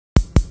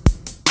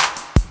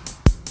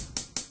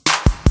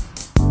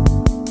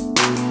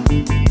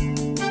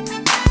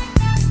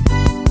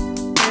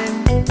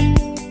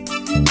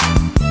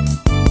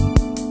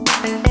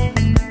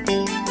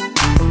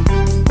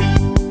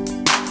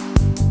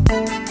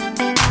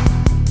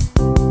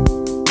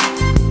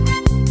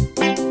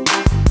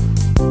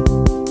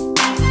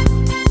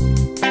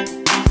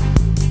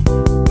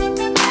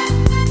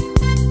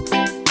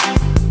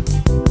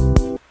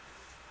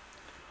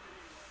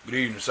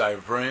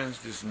Cyber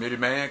friends, this is Mitty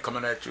Man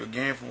coming at you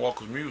again from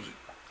Walker's Music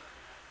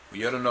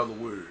with yet another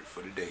word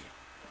for today.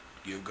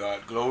 Give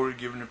God glory,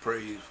 give Him the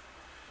praise.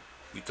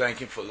 We thank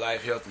Him for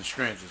life, health, and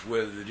strength as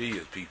well as it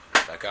is, people.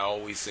 Like I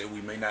always say,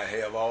 we may not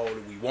have all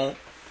that we want,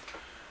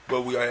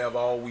 but we have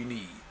all we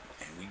need.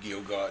 And we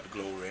give God the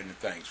glory and the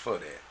thanks for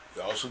that.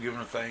 We also give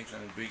Him the thanks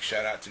and a big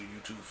shout out to the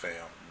YouTube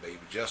fam, Baby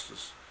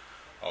Justice,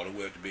 all the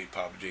way up to Big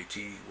Papa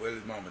JT, well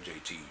as Mama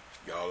JT.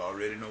 Y'all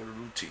already know the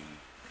routine.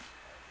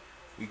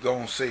 We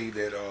gonna say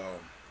that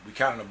we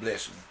count it a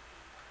blessing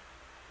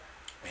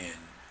and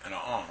an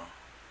honor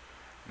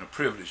and a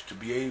privilege to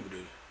be able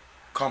to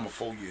come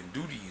before you and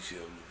do these here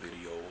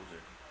videos.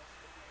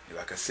 And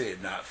like I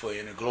said, not for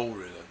any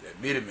glory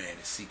that Mitty Man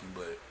is seeking,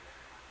 but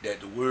that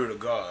the word of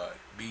God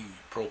be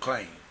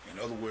proclaimed. In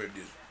other words,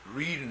 this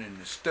reading and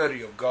the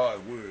study of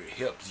God's word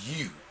helps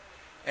you,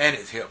 and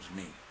it helps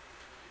me.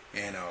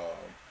 And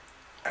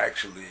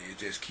actually, it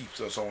just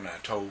keeps us on our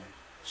toes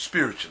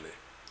spiritually.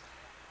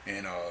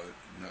 And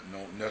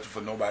nothing for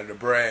nobody to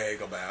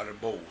brag about or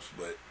boast,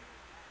 but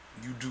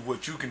you do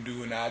what you can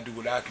do and I do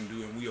what I can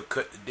do, and we'll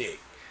cut the deck.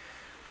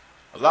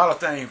 A lot of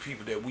things,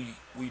 people, that we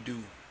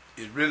do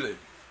is really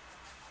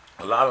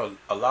a lot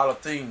of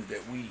things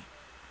that we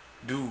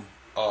do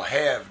or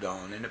have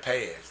done in the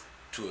past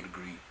to a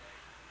degree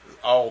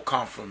all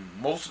come from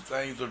most of the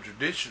things of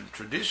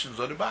traditions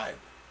of the Bible.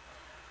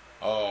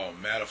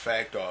 Matter of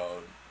fact,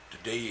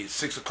 today is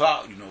 6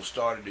 o'clock,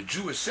 started the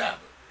Jewish Sabbath.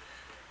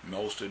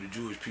 Most of the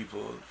Jewish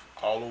people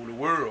all over the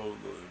world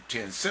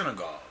attend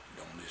synagogue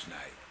on this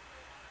night.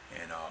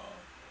 And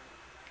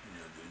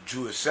the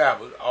Jewish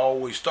Sabbath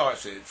always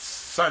starts at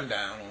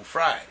sundown on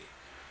Friday,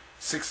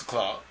 6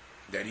 o'clock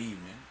that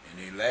evening, and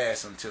they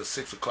last until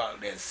 6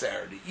 o'clock that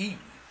Saturday evening.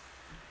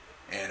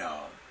 And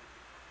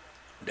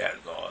that's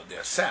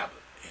their Sabbath.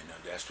 And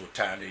that's what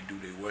time they do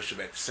their worship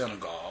at the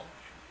synagogue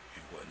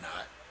and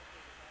whatnot.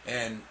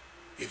 And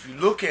if you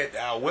look at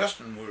our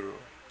Western world,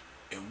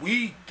 and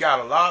we got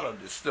a lot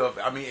of this stuff,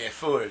 I mean, as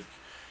far as,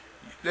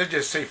 let's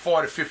just say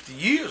 40, 50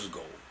 years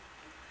ago,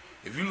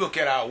 if you look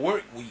at our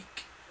work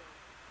week,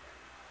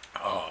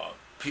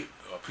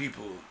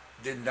 people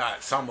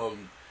some of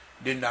them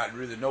did not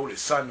really know that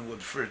Sunday was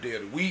the first day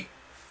of the week.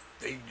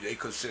 They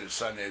considered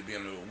Sunday as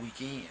being a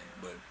weekend.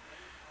 But,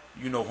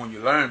 when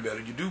you learn better,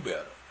 you do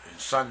better. And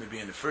Sunday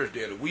being the first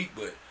day of the week,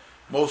 but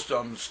most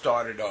of them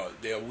started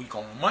their week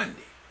on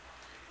Monday.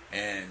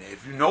 And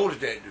if you notice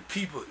that the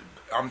people,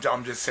 I'm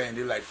just saying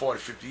they're like 40,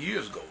 50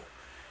 years ago,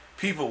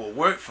 people would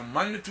work from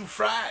Monday through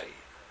Friday,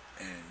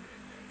 and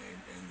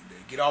they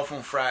get off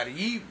on Friday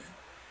evening,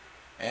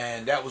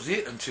 and that was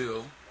it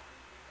until,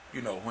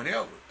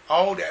 whenever.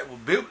 All that was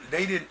built,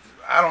 they didn't,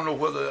 I don't know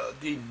whether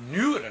they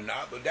knew it or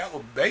not, but that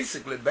was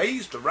basically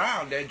based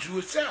around that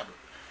Jewish Sabbath.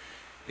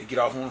 They get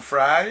off on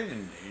Friday,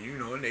 and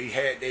they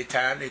had their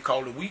time, they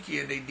called it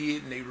weekend, they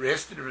did, and they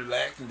rested and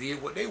relaxed and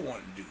did what they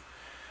wanted to do.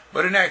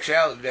 But in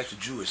actuality, that's the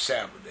Jewish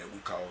Sabbath that we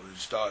call it. It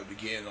started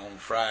beginning on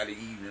Friday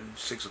evening,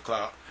 6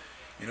 o'clock.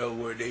 In other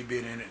words, they've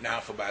been in it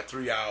now for about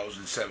 3 hours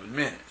and 7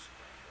 minutes.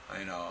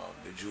 And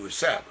the Jewish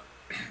Sabbath.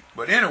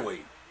 But anyway,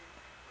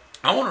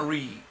 I want to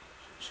read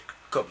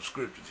a couple of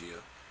scriptures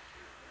here.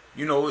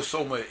 There's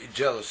so much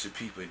jealousy,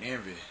 people, and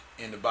envy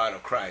in the body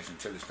of Christ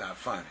until it's not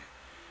funny.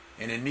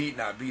 And it need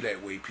not be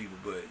that way, people,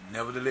 but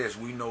nevertheless,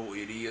 we know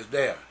it is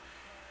there.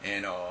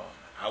 And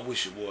I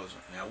wish it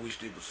wasn't, and I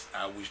wish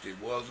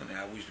it wasn't, and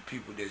I wish the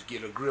people that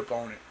get a grip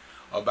on it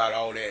about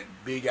all that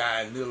big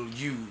eye and little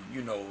you,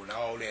 and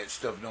all that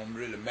stuff don't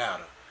really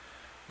matter.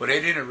 But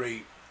at any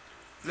rate,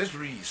 let's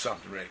read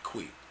something right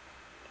quick.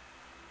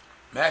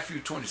 Matthew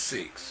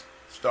 26,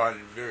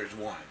 starting at verse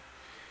 1.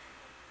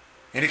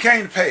 And it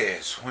came to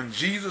pass, when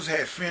Jesus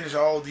had finished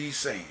all these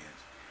sayings,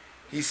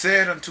 he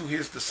said unto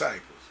his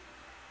disciples,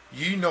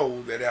 Ye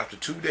know that after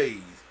 2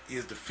 days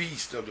is the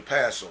feast of the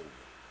Passover,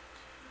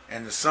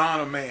 and the Son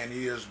of Man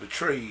is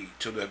betrayed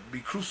to be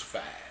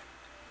crucified.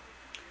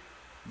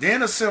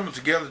 Then assembled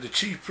together the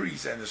chief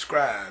priests and the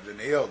scribes and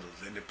the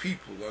elders and the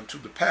people unto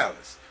the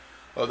palace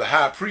of the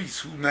high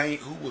priest, who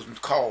was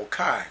called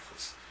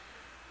Caiaphas,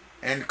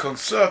 and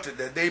consulted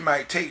that they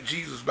might take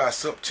Jesus by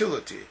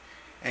subtlety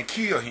and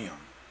kill him.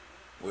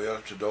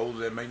 Well, to those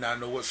that may not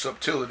know what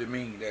subtlety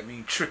means, that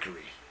means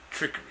trickery.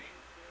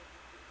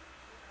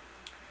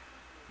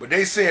 But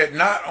they said,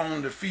 not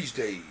on the feast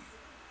days,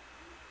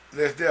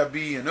 lest there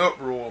be an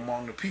uproar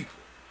among the people.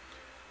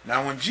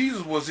 Now when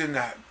Jesus was in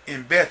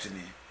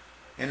Bethany,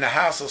 in the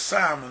house of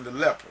Simon the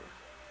leper,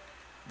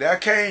 there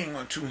came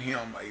unto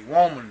him a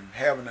woman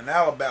having an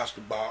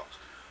alabaster box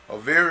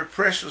of very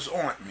precious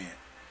ointment,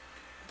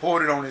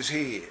 poured it on his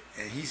head,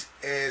 and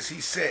as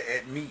he sat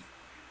at meat.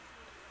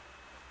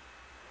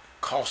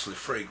 Costly,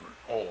 fragrant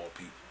oil,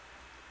 people.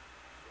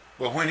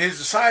 But when his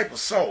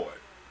disciples saw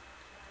it,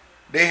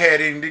 they had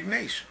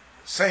indignation,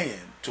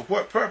 saying, To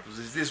what purpose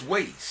is this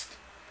waste?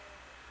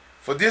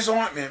 For this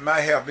ointment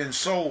might have been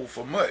sold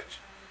for much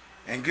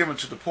and given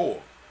to the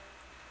poor.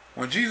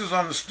 When Jesus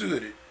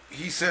understood it,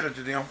 he said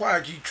unto them,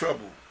 Why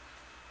trouble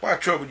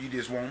ye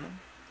this woman?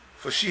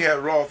 For she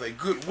hath wrought a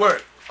good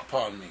work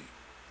upon me.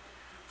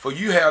 For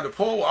you have the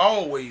poor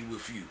always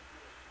with you,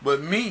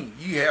 but me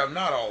ye have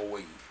not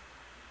always.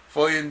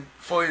 For in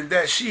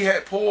that she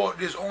had poured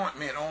this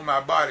ointment on my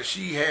body,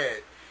 she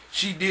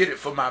did it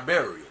for my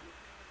burial.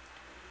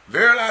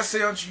 Verily I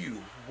say unto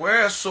you,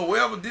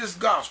 wheresoever this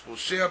gospel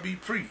shall be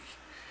preached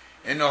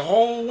in the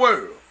whole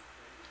world,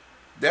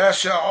 there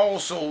shall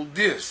also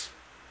this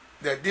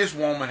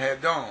woman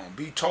had done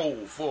be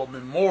told for a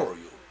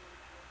memorial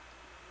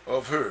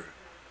of her.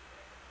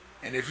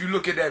 And if you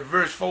look at that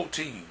verse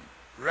 14,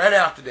 right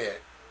after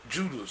that,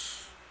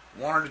 Judas,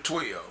 one of the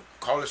 12,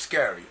 called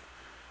Iscariot,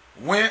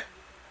 went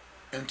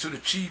unto the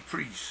chief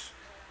priests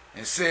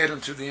and said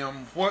unto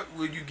them, what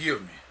will you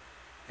give me?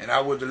 And I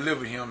will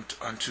deliver him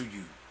unto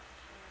you.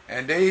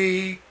 And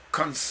they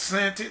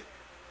consented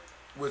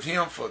with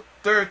him for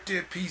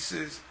 30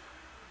 pieces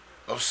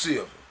of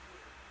silver.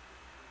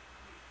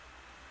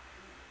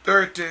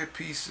 30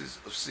 pieces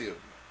of silver.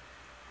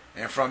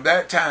 And from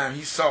that time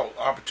he sought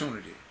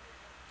opportunity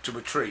to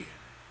betray him.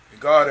 And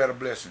God had a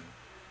blessing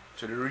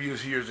to the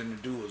readers, hearers, and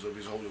the doers of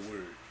his holy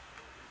word.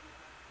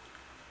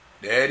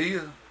 That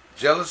is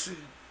jealousy,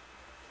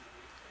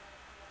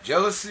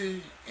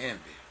 envy.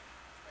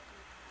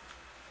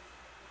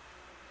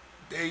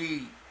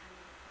 The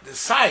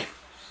disciples,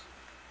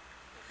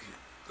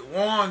 the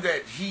one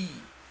that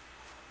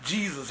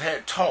Jesus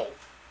had taught,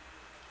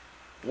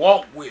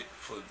 walked with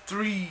for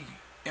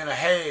 3.5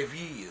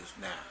 years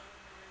now.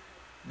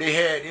 They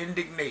had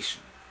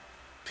indignation.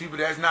 People,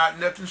 that's not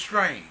nothing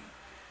strange.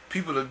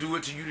 People will do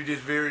it to you to this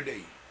very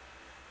day.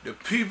 The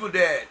people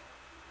that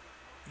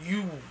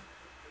you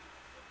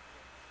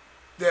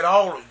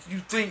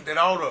think that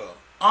ought to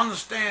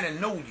understand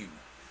and know you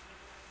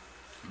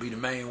be the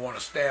main one to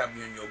stab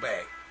you in your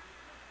back.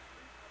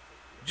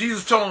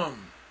 Jesus told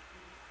them,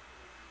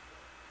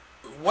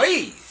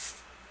 waste.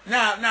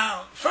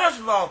 Now, first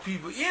of all,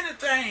 people,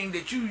 anything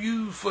that you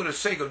use for the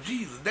sake of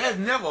Jesus, that's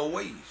never a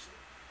waste.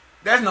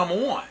 That's number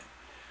one.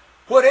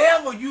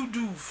 Whatever you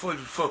do for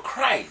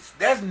Christ,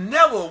 that's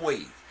never a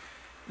waste.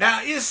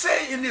 Now, it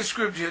said in this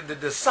scripture, the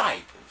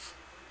disciples.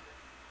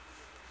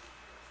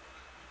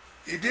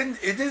 It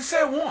didn't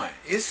say one.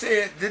 It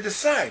said the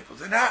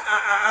disciples. And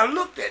I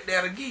looked at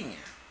that again.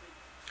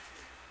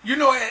 You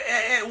know,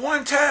 at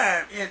one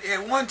time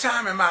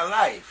in my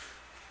life,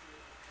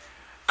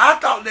 I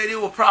thought that it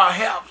was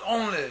perhaps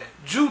only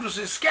Judas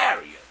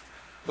Iscariot,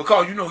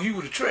 because you know he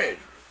was the treasurer.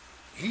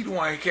 He the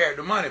one who carried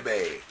the money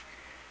bag.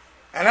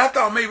 And I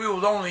thought maybe it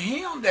was only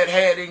him that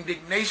had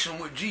indignation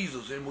with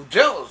Jesus and was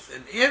jealous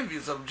and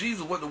envious of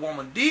Jesus, what the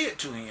woman did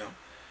to him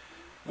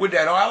with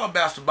that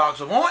alabaster box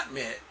of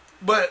ointment.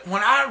 But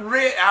when I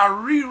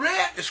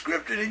reread the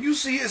scripture, and you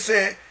see it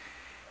said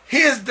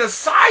his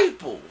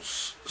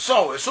disciples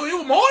saw it. So it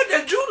was more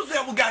than Judas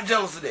that got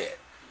jealous of that.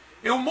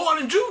 It was more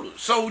than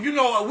Judas. So, you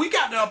know, we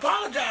got to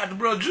apologize to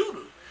Brother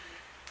Judas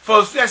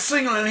for that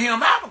singling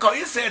him out, because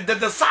it said the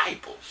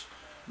disciples.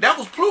 That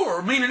was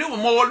plural, meaning it was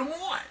more than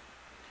one.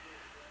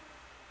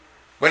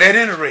 But at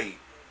any rate,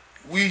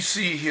 we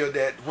see here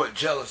that what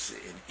jealousy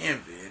and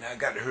envy, and I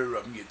got to hurry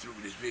up and get through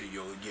with this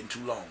video, it's getting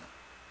too long.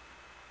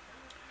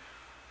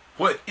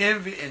 What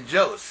envy and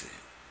jealousy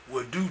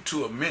will do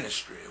to a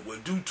ministry, will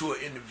do to an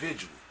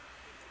individual.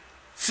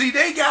 See,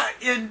 they got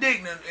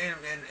indignant and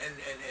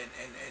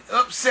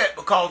upset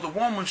because the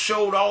woman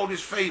showed all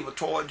this favor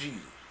toward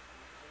Jesus.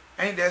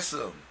 Ain't that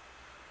something?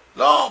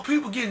 Lord,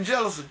 people getting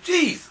jealous of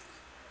Jesus.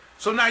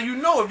 So now you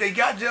know if they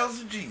got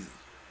jealous of Jesus,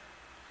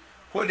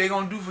 what they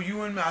going to do for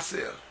you and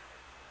myself.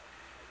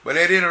 But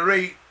at any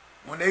rate,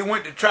 when they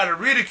went to try to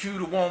ridicule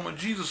the woman,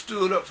 Jesus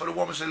stood up for the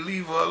woman and said,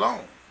 leave her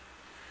alone.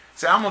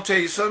 Say, I'm going to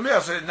tell you something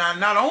else. Said, now,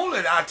 not only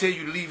did I tell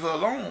you to leave her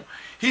alone,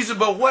 he said,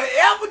 but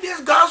wherever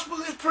this gospel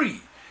is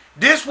preached,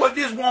 this what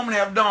this woman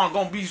have done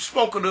going to be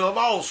spoken of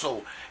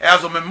also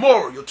as a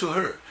memorial to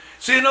her.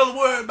 See, in other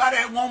words, by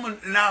that woman,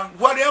 now,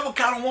 whatever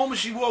kind of woman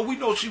she was, we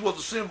know she was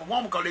a sinful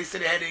woman because they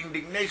said they had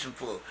indignation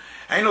for her.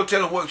 Ain't no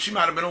telling what, she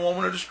might have been a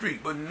woman of the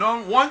street. But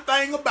one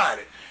thing about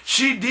it,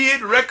 she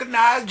did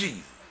recognize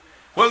Jesus.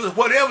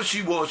 Whatever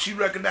she was, she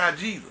recognized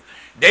Jesus.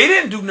 They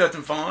didn't do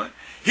nothing for her.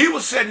 He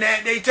was sitting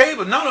at their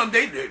table. None of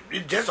them,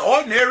 they just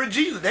ordinary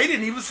Jesus. They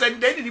didn't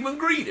even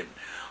greet him.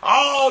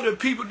 All the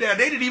people there,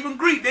 they didn't even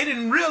greet. They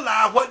didn't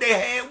realize what they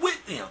had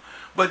with them.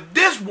 But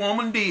this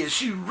woman did.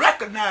 She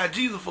recognized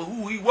Jesus for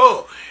who he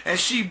was, and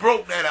she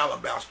broke that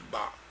alabaster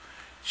box.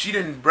 She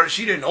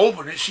didn't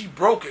open it. She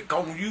broke it.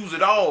 Gonna use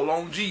it all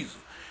on Jesus.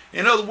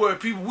 In other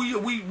words, people,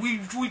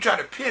 we try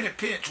to penny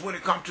pinch when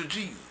it comes to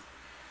Jesus.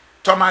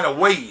 Talking about a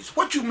ways.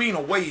 What you mean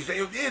a ways?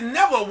 It's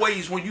never a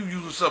ways when you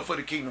using stuff for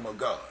the kingdom of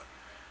God.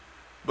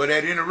 But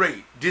at any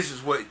rate, this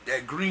is what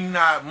that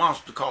green-eyed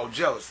monster called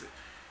jealousy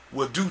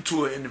will do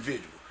to an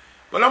individual.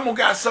 But I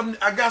got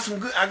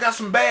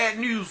some bad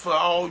news for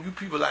all you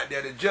people out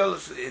there that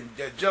jealous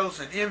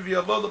and envy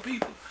of other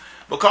people,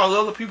 because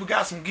other people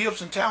got some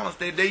gifts and talents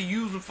that they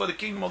using for the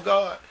kingdom of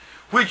God,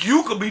 which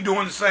you could be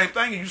doing the same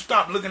thing, and you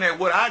stop looking at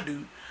what I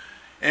do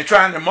and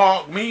trying to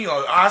mark me,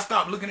 or I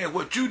stop looking at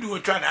what you do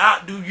and trying to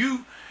outdo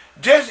you.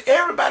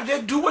 Everybody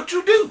just do what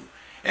you do.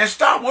 and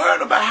stop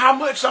worrying about how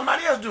much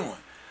somebody else doing.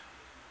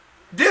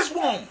 This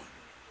woman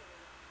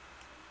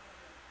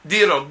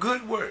did a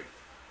good work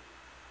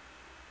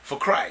for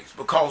Christ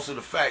because of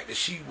the fact that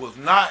she was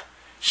not,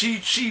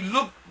 she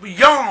looked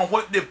beyond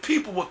what the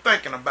people were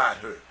thinking about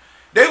her.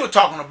 They were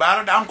talking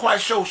about it. I'm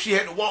quite sure she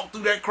had to walk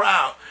through that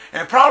crowd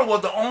and probably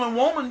was the only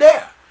woman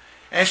there.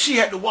 And she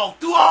had to walk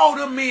through all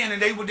them men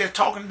and they were just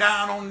talking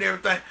down on and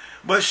everything.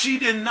 But she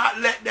did not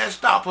let that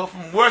stop her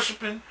from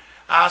worshiping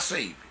our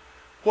Savior.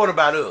 What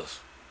about us?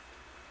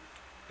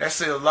 That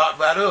says a lot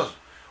about us.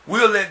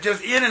 We'll let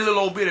just any little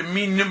old bit of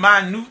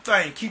minute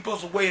thing keep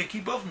us away and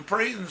keep us from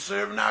praising and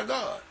serving our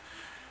God.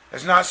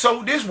 That's not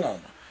so this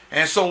woman.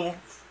 And so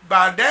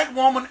by that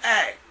woman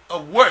act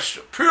of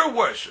worship, pure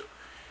worship,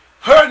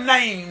 her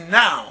name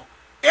now,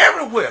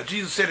 everywhere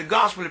Jesus said the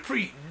gospel is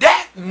preached,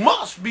 that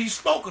must be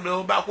spoken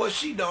of about what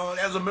she done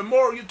as a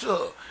memorial to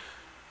her.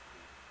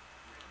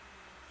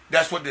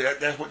 That's what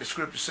the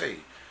scripture says.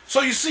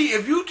 So you see,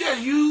 if you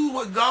just use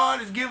what God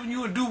has given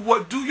you and do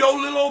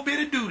your little old bit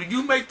of duty,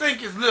 you may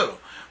think it's little,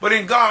 but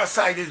in God's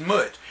sight it's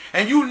much.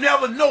 And you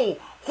never know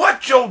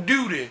what your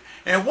duty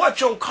and what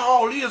your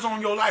call is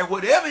on your life,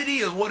 whatever it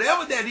is,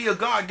 whatever that is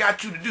God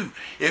got you to do.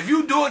 If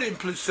you do it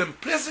in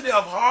simplicity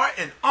of heart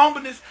and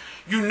humbleness,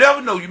 you never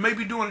know. You may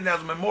be doing it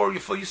as a memorial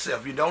for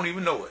yourself. You don't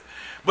even know it.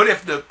 But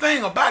if the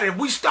thing about it, if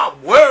we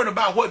stop worrying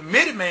about what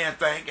many man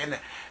think and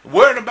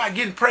worrying about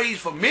getting praised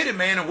for many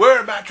man and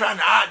worrying about trying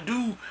to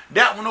outdo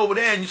that one over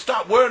there, and you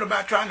stop worrying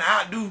about trying to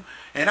outdo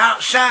and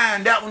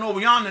outshine that one over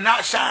yonder and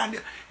outshine,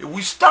 if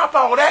we stop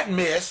all that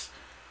mess,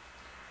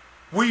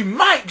 we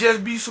might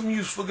just be some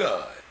use for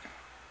God.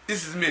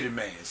 This is Midi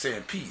Man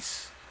saying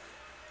peace.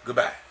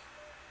 Goodbye.